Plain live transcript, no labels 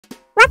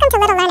Welcome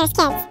to Little Learners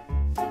Kids.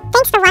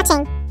 Thanks for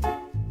watching.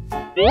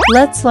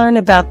 Let's learn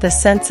about the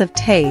sense of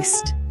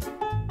taste.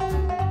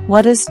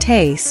 What is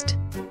taste?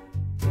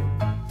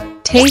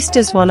 Taste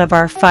is one of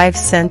our 5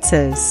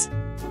 senses.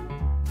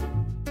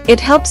 It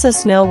helps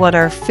us know what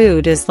our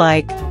food is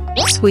like: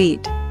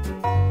 sweet,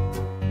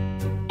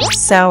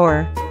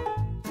 sour,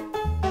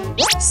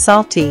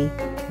 salty,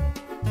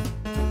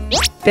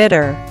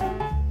 bitter,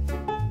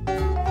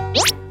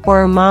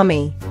 or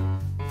umami.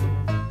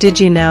 Did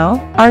you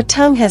know? Our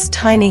tongue has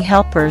tiny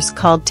helpers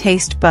called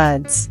taste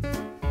buds.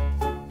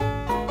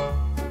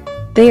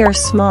 They are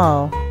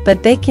small,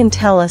 but they can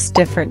tell us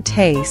different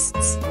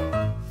tastes.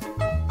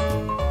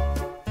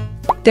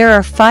 There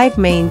are 5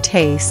 main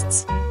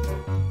tastes: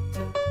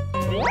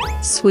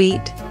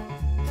 sweet,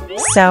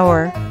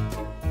 sour,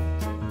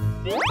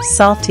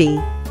 salty,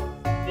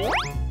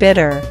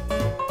 bitter,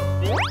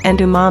 and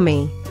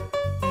umami.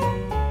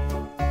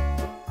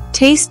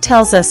 Taste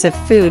tells us if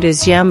food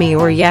is yummy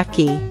or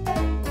yucky.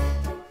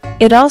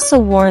 It also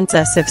warns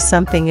us if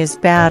something is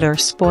bad or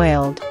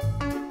spoiled.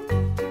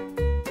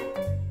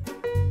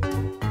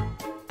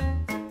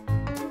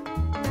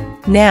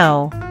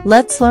 Now,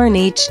 let's learn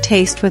each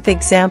taste with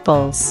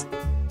examples.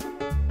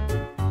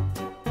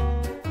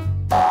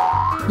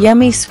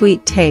 Yummy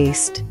sweet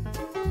taste.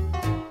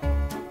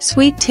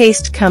 Sweet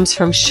taste comes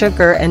from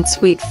sugar and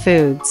sweet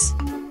foods.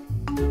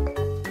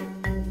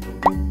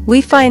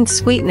 We find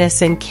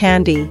sweetness in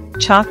candy,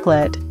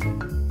 chocolate,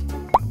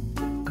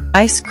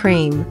 ice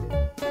cream,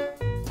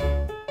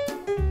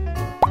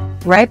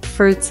 ripe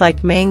fruits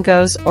like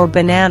mangoes or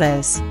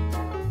bananas,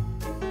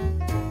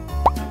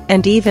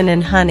 and even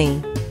in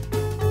honey.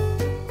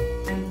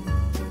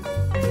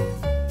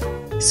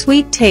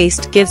 Sweet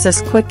taste gives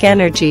us quick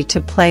energy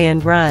to play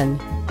and run.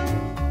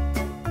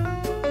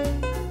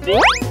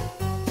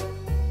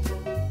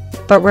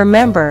 But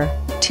remember,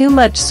 too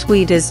much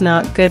sweet is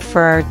not good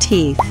for our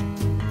teeth.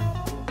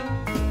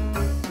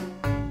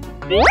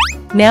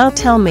 Now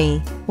tell me,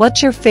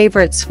 what's your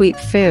favorite sweet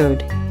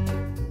food?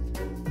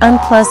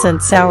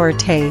 Unpleasant sour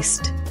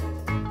taste.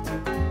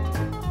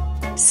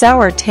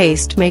 Sour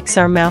taste makes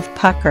our mouth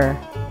pucker.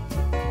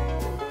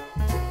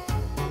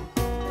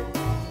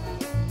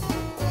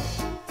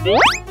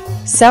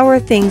 Sour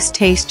things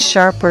taste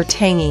sharp or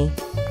tangy.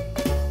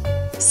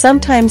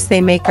 Sometimes they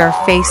make our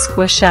face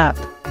squish up.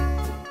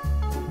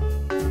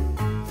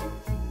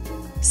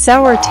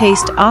 Sour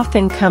taste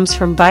often comes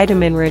from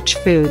vitamin-rich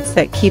foods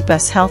that keep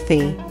us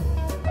healthy.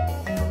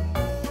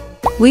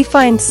 We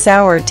find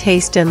sour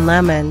taste in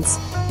lemons,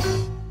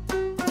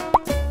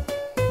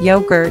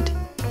 yogurt,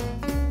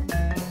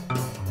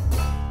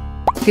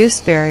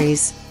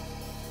 gooseberries,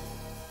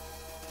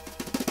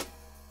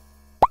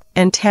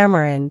 and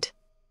tamarind.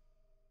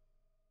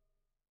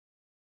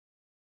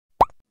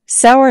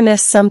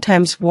 Sourness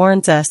sometimes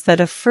warns us that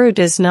a fruit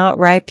is not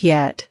ripe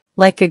yet,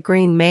 like a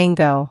green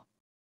mango.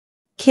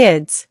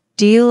 Kids,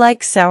 do you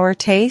like sour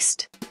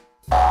taste?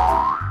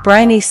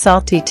 Briny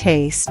salty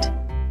taste.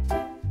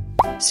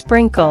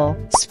 Sprinkle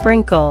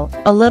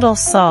a little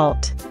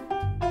salt.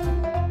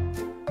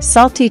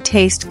 Salty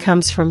taste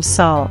comes from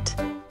salt.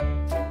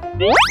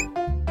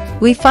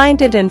 We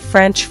find it in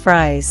French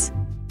fries.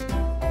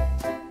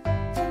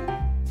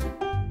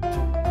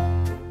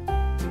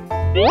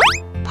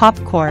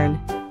 Popcorn.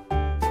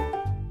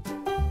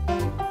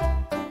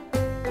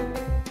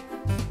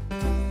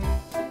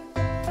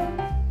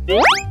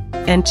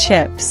 And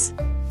chips.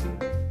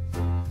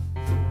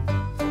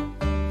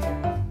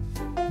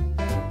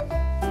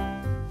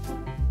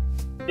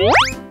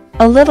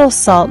 A little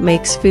salt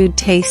makes food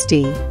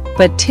tasty,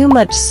 but too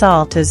much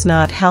salt is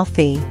not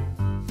healthy.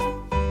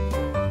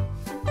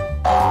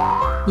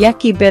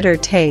 Yucky bitter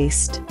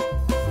taste.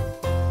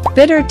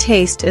 Bitter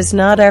taste is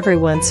not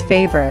everyone's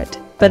favorite,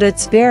 but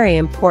it's very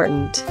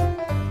important.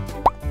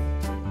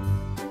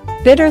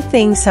 Bitter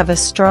things have a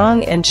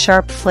strong and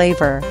sharp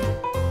flavor.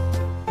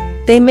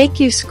 They make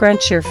you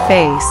scrunch your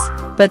face,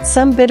 but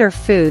some bitter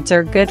foods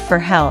are good for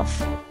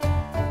health.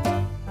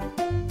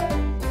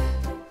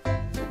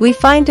 We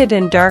find it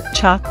in dark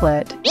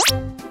chocolate.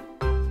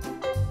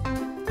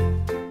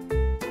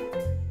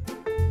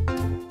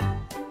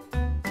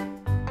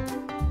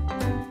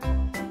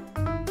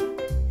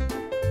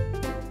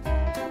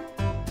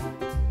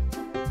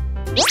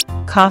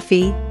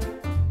 Coffee.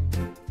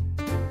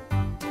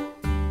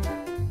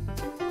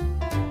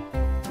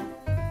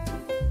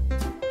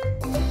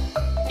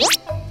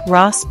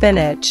 Raw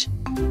spinach.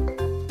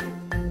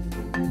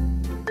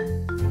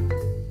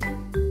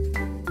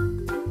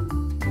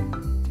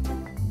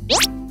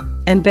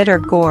 And bitter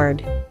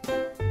gourd.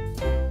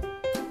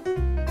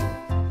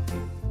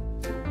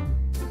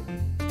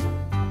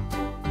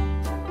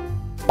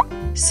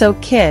 So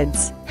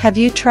kids, have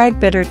you tried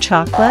bitter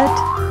chocolate?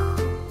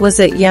 Was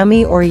it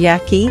yummy or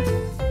yucky?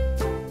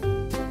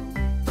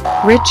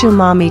 Rich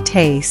umami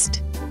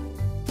taste.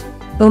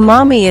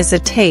 Umami is a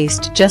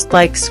taste just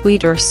like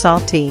sweet or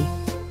salty.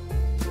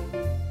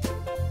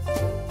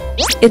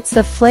 It's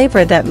the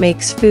flavor that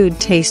makes food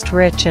taste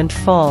rich and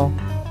full.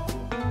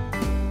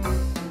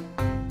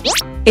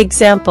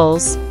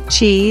 Examples: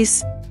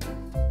 cheese,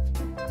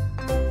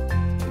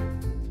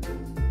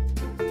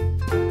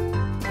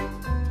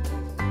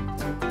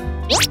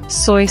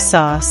 soy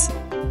sauce,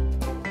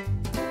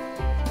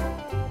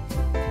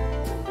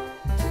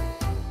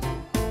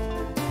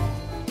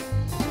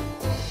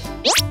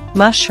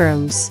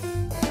 mushrooms,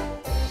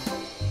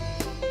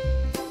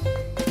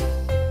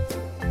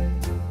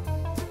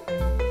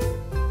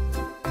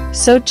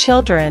 so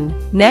children,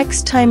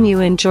 next time you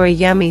enjoy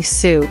yummy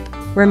soup,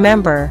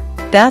 remember,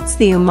 that's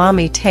the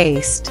umami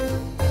taste.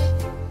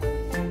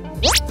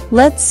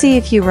 Let's see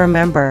if you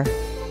remember.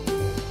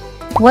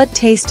 What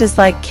taste is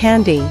like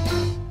candy?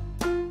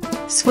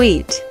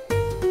 Sweet.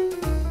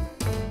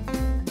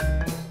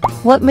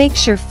 What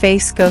makes your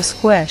face go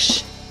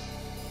squish?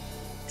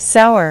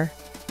 Sour.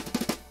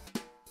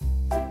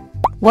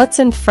 What's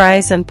in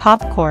fries and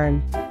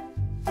popcorn?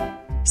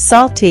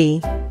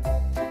 Salty.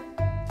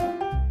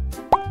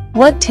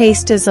 What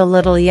taste is a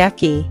little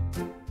yucky?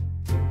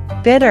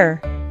 Bitter.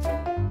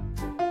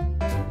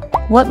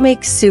 What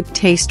makes soup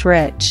taste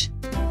rich?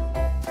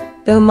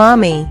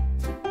 Umami.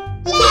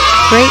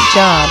 Great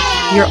job,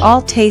 you're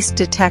all taste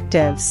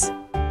detectives.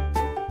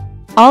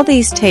 All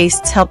these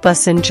tastes help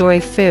us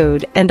enjoy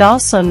food and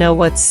also know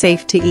what's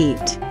safe to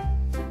eat.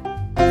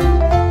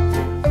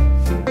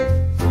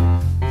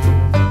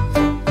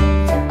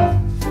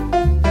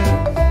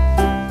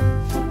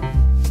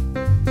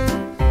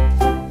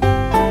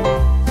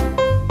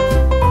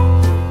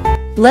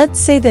 Let's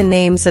say the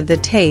names of the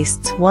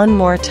tastes one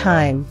more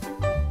time.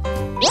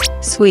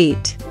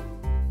 Sweet,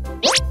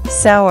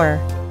 sour,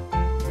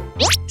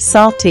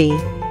 salty,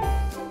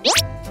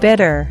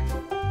 bitter,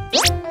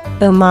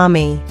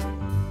 umami.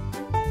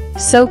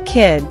 So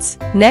kids,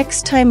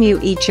 next time you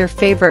eat your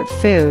favorite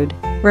food,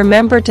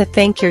 remember to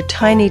thank your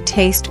tiny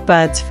taste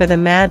buds for the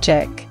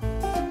magic.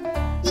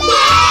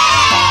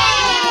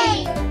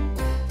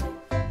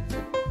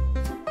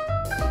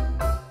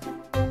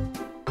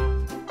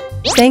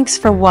 Thanks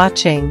for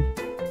watching.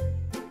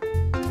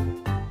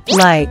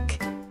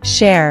 Like,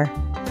 share,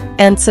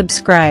 and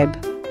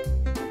subscribe.